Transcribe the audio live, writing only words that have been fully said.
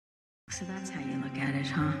So that's how you look at it,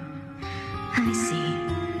 huh? I see.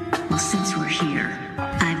 Well, since we're here,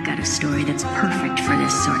 I've got a story that's perfect for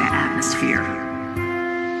this sort of atmosphere.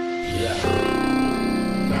 Yeah.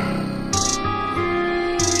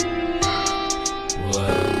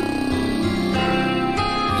 What?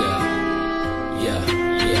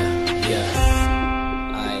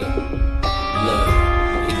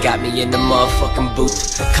 Got me in the motherfucking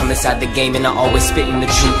booth. Come inside the game and I always spitting the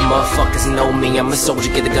truth. Motherfuckers know me, I'm a soldier,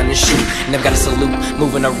 get a gun and shoot. Never got a salute,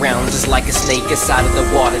 moving around just like a snake inside of the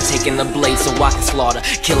water. Taking the blade so I can slaughter.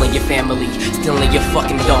 Killing your family, stealing your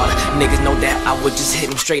fucking daughter. Niggas know that I would just hit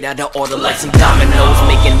them straight out of order like some dominoes,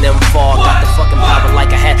 making them fall. Got the fucking power like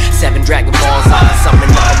I had 7 Dragon Balls. I can summon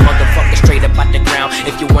up a motherfucker straight up out the ground.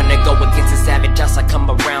 If you wanna go against a savage, just I come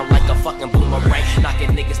around like a fucking boomerang,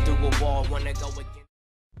 knocking niggas through a wall. Wanna go against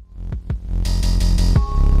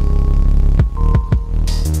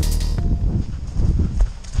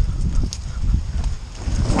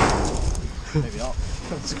maybe not.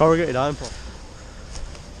 It's corrugated iron pot.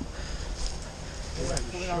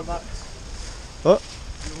 What?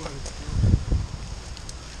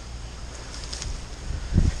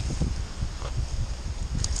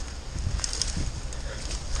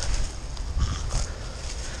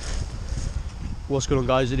 What's going on,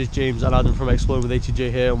 guys? It is James and Adam from Exploring with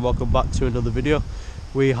ATJ here, and welcome back to another video.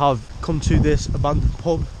 We have come to this abandoned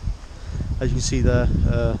pub. As you can see there,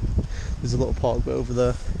 there's a little park bit over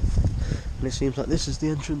there. And it seems like this is the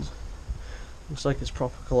entrance. Looks like it's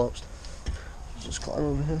proper collapsed. Let's just climb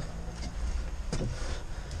over here.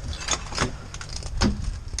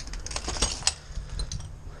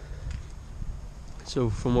 So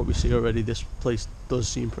from what we see already, this place does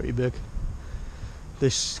seem pretty big.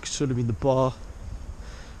 This should have been the bar,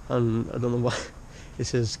 and I don't know why it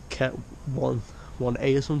says Ket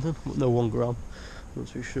 1A or something. No, 1 gram. I'm not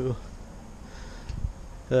too sure.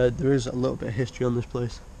 There is a little bit of history on this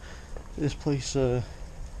place. This place, it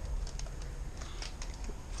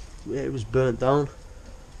was burnt down.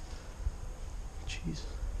 Jeez.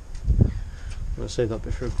 I'm gonna save that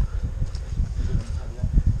bit for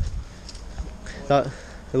that.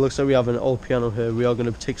 It looks like we have an old piano here. We are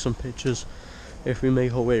going to take some pictures. If we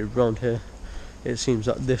make our way around here, it seems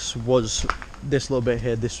that this little bit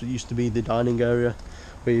here. This used to be the dining area,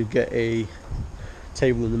 where you'd get a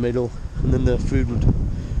table in the middle, and then the food would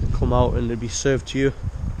come out and it'd be served to you.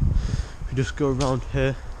 Just go around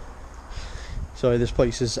here. Sorry, this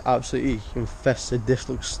place is absolutely infested. This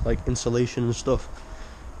looks like insulation and stuff.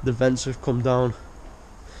 The vents have come down.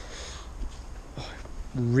 Oh,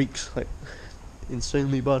 it reeks like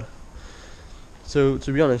insanely bad. So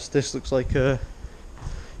to be honest, this looks like it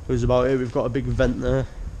was about it. We've got a big vent there,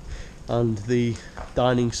 and the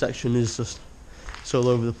dining section is just all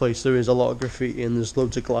over the place. There is a lot of graffiti and there's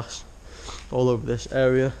loads of glass all over this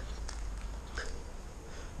area.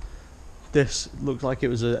 This looked like it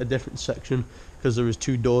was a different section, because there was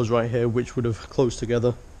 2 doors right here which would have closed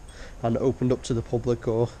together and opened up to the public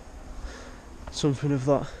or something of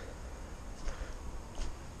that.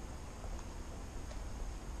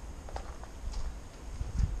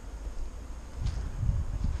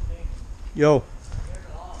 Yo.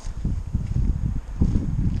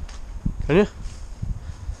 Can you?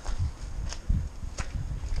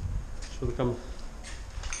 Show the camera.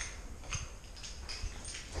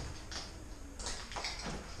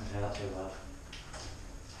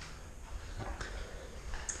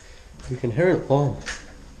 You can hear it long.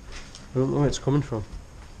 I don't know where it's coming from.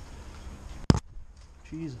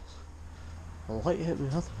 Jesus. A light hit me,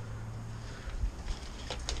 huh?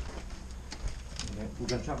 Okay, we're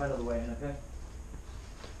going to travel another way in, okay?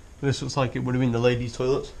 This looks like it would have been the ladies'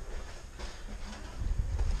 toilets.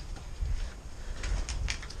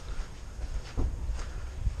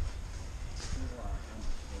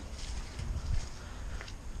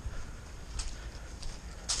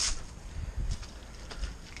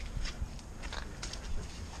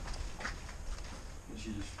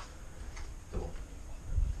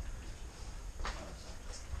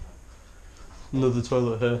 Another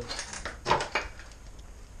toilet here.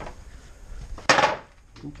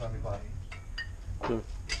 So,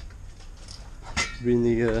 being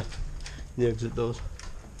the exit doors.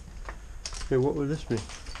 Okay, what would this be?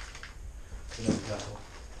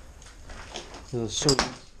 There's so.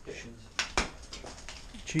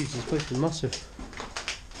 Jeez, this place is massive.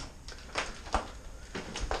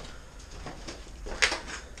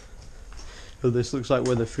 So this looks like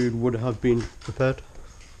where the food would have been prepared.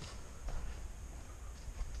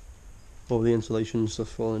 All the insulation and stuff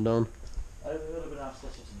falling down. I don't know if there would have been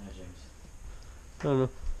asbestos in there, James. I don't know.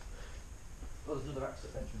 Oh, there's another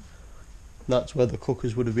exit entrance. That's where the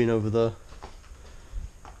cookers would have been over there.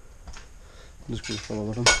 just gonna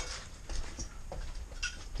follow them.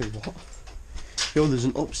 Wait, what? Yo, there's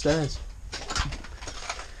an upstairs.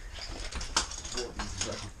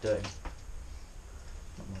 Dirty.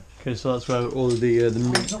 Okay, so that's where all of the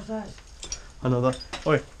meat. Upstairs. I know that.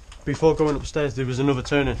 Oh, wait, before going upstairs, there was another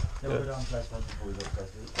turning. No, we'll go downstairs first before we go upstairs,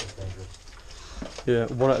 because it's dangerous. Yeah,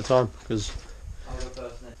 one at a time, because I'll go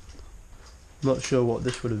first then. I'm not sure what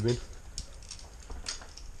this would have been.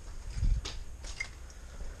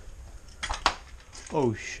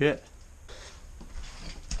 Oh shit.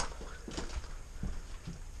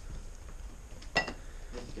 This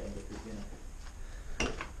is getting a bit creepy,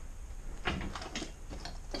 innit?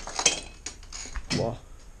 What?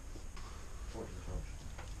 Torch is a torch.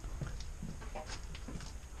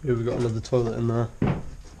 Yeah, we got another toilet in there.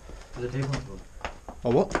 There's a table on the floor.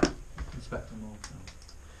 Oh, what? Inspect them all.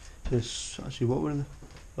 This, actually, what were they?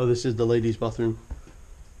 Oh, this is the ladies' bathroom.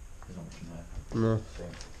 There's not much in there. No.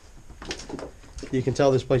 Same. You can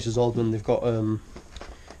tell this place is old when they've got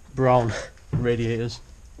brown radiators.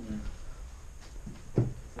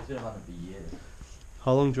 It's been around for years.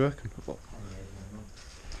 How long do you reckon? What? 10 years,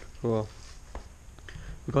 Well,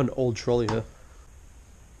 we've got an old trolley here.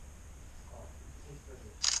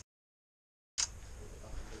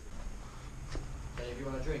 If you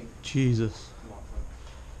want a drink, Jesus.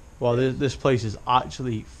 Wow, this place is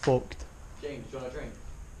actually fucked. James, do you want a drink?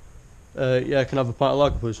 Yeah, I can have a pint of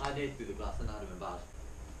lager, please. I did through the glass and that'd have been bad.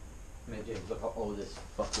 Mate, James, look how old this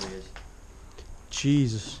fuckery is.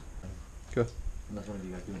 Jesus. Okay. Unless one of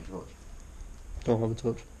you guys do a torch. Don't have a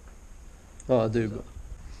touch. Oh, I do, but...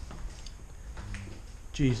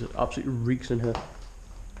 Jesus, absolutely reeks in here.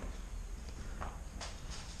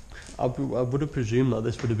 I would have presumed that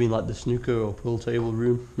this would have been like the snooker or pool table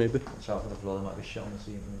room, maybe. Watch out for the floor, there might be shit on the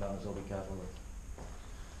ceiling from down, so be careful with.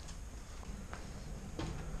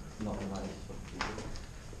 Nothing like this is fucking stupid.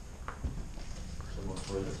 Someone's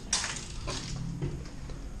toilets.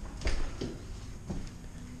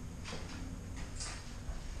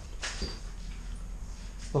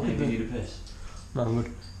 Look Hey, at do you the... need a piss? No, I'm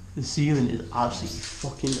good. The ceiling is absolutely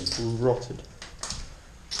fucking rotted.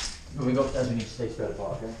 When we go upstairs, we need to stay spread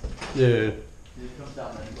apart, okay? Yeah. You just come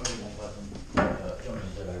down there and only one person jumping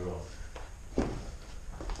into the roll.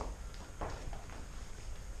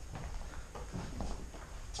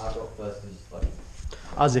 I'll go first, because like.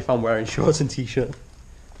 As if I'm wearing shorts and t-shirt.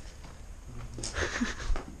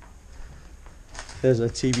 There's a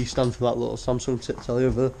TV stand for that little Samsung telly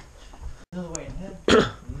over there. Another way in here.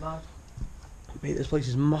 Mad. Mate, this place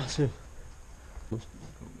is massive. Adam's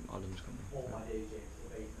coming. Oh my days, James, the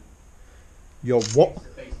basement. Yo, what? James is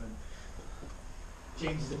the basement.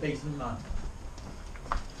 James is the basement, man.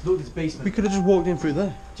 Look, it's basement. We could have just walked in through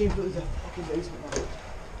there. James, look, it's a fucking basement, man.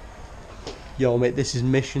 Yo, mate, this is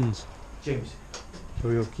missions. James.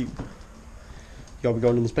 Yo, keep... Yo, we're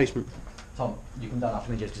going in this basement. Tom, you come down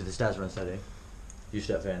after me, James, because the stairs are unsteady. You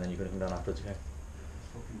step there and then you're going to come down afterwards, okay?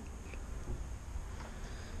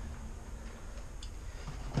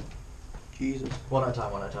 Jesus. One at a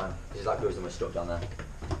time, one at a time. This is like goes and we're stuck down there.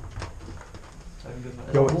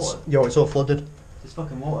 Yo, it's all flooded. It's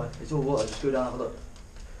fucking water. It's all water. Just go down and have a look.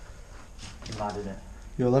 You're mad, innit?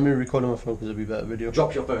 Yo, let me record on my phone because it'll be better video.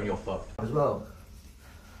 Drop your phone, you're fucked. As well.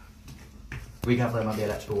 We can have that might be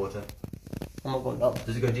electrical water. I'm not going down.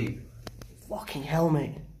 Does it go deep? Fucking hell,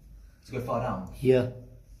 mate. Does it go far down? Yeah.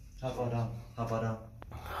 How far down? How far down?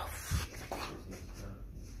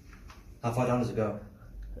 How far down does it go?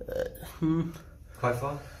 Quite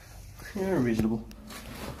far? Yeah, reasonable.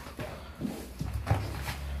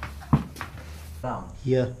 Down?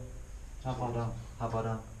 Yeah. How far down? How far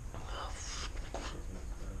down?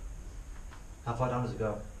 How far down does it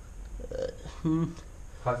go?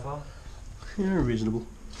 Quite far? Yeah, reasonable.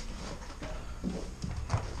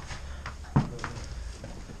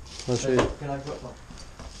 I'll show you. Can I drop one?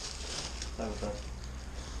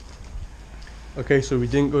 Okay, so we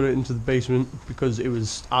didn't go into the basement because it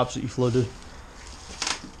was absolutely flooded.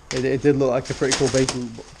 It did look like a pretty cool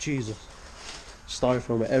basement, but Jesus.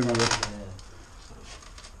 Styrofoam everywhere.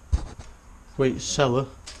 Wait, cellar?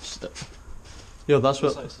 Yo, that's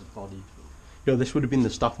what... Yo, this would have been the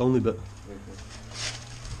staff only bit.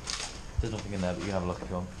 There's nothing in there, but you can have a look if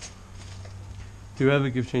you want. Whoever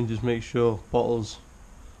gives changes, make sure bottles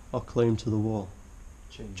are claimed to the wall.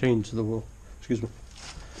 Chained to the wall. Excuse me.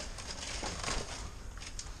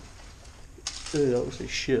 Ew, that looks like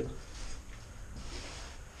shit.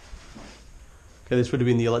 Okay, this would have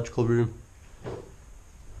been the electrical room.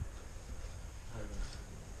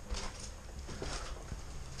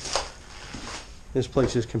 This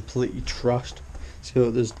place is completely trashed. See,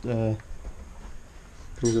 look, there's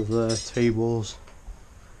things over there, tables,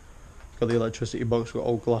 Got the electricity box, got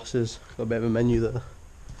old glasses, got a bit of a menu there.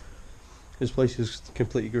 This place is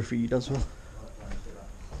completely graffitied as well.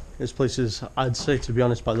 This place is, I'd say, to be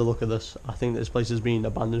honest, by the look of this, I think this place has been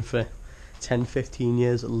abandoned for 10-15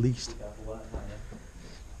 years at least.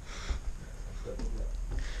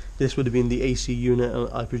 This would have been the AC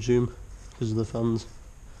unit, I presume, because of the fans.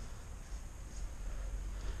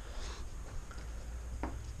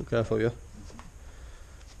 Be careful, yeah. You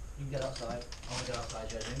can get outside. I want to get outside,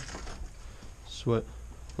 James. Sweat.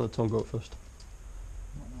 Let Tom go up first.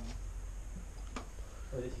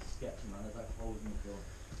 Oh, this is sketchy, man. There's like holes in the floor.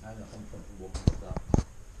 I don't know if I'm comfortable with that.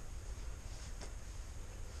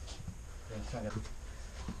 Yeah, let's try and get...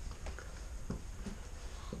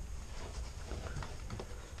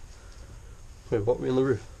 Wait, what? We're on the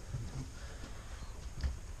roof?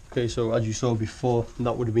 Okay, so as you saw before,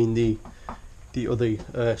 that would have been the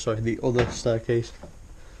other staircase.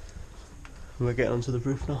 We're getting onto the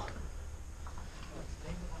roof now.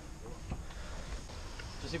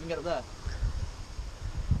 Just see if we can get up there.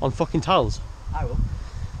 On fucking tiles? I will.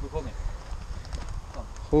 Record me. Come on.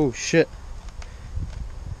 Oh shit.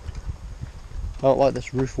 I don't like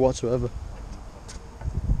this roof whatsoever. Do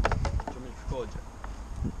you want me to record you?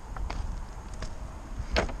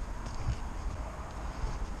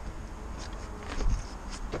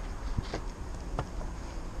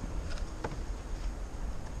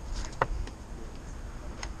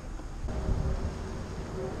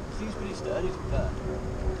 Seems pretty sturdy to be fair.